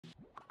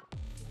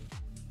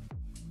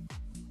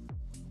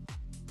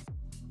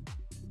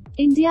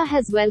India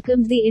has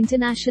welcomed the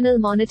International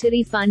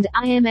Monetary Fund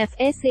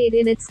 (IMF's) aid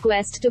in its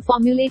quest to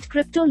formulate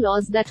crypto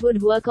laws that would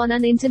work on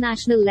an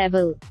international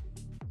level.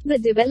 The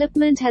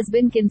development has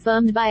been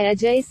confirmed by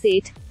Ajay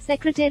Seth,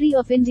 Secretary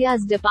of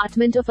India's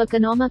Department of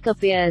Economic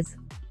Affairs.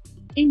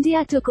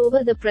 India took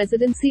over the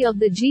presidency of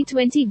the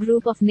G20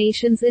 group of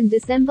nations in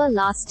December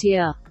last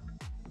year.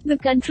 The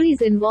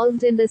countries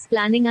involved in this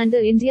planning under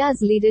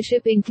India's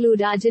leadership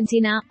include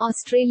Argentina,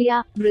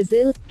 Australia,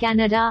 Brazil,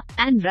 Canada,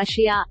 and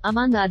Russia,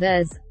 among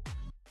others.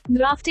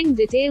 Drafting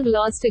detailed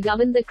laws to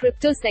govern the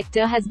crypto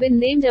sector has been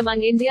named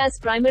among India's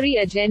primary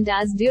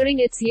agendas during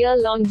its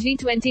year-long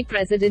G20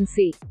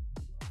 presidency.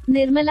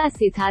 Nirmala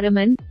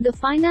Sitharaman, the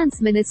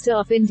Finance Minister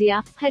of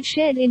India, had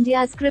shared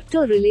India's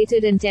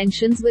crypto-related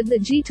intentions with the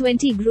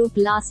G20 group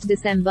last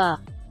December.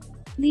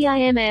 The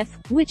IMF,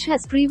 which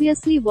has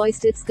previously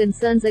voiced its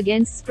concerns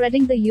against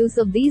spreading the use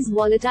of these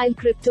volatile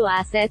crypto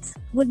assets,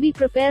 would be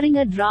preparing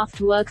a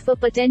draft work for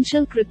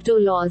potential crypto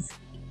laws.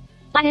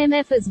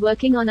 IMF is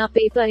working on a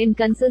paper in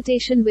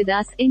consultation with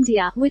us,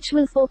 India, which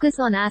will focus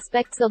on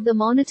aspects of the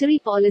monetary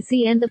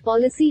policy and the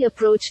policy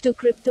approach to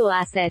crypto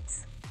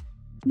assets.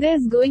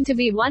 There's going to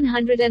be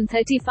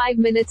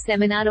 135-minute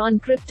seminar on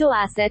crypto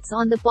assets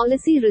on the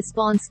policy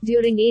response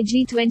during a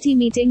G20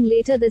 meeting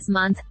later this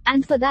month,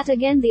 and for that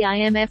again the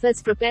IMF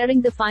is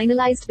preparing the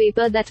finalized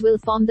paper that will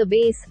form the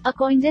base, a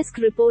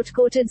CoinDesk report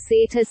quoted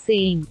Seth as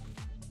saying.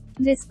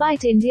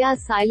 Despite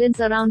India's silence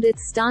around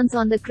its stance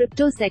on the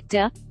crypto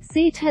sector,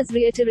 Seth has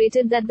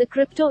reiterated that the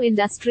crypto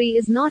industry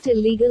is not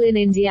illegal in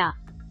India.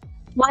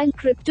 While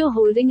crypto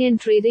holding and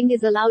trading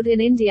is allowed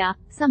in India,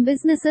 some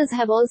businesses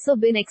have also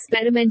been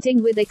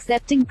experimenting with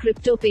accepting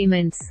crypto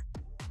payments.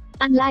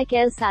 Unlike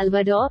El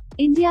Salvador,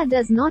 India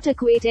does not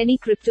equate any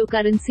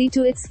cryptocurrency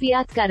to its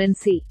fiat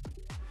currency.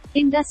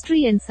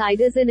 Industry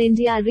insiders in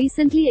India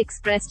recently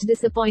expressed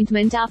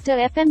disappointment after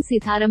FM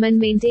Sitharaman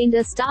maintained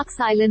a stark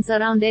silence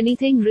around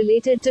anything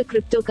related to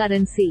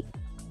cryptocurrency.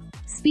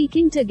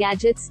 Speaking to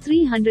Gadgets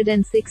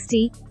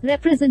 360,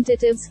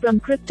 representatives from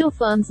crypto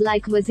firms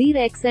like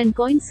WazirX and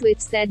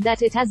CoinSwitch said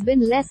that it has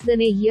been less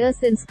than a year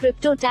since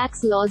crypto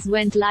tax laws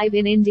went live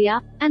in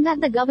India, and that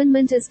the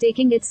government is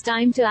taking its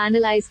time to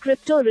analyze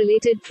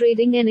crypto-related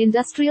trading and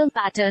industrial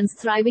patterns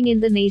thriving in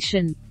the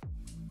nation.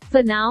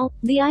 For now,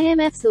 the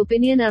IMF's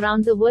opinion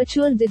around the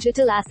virtual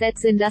digital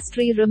assets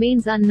industry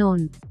remains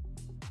unknown.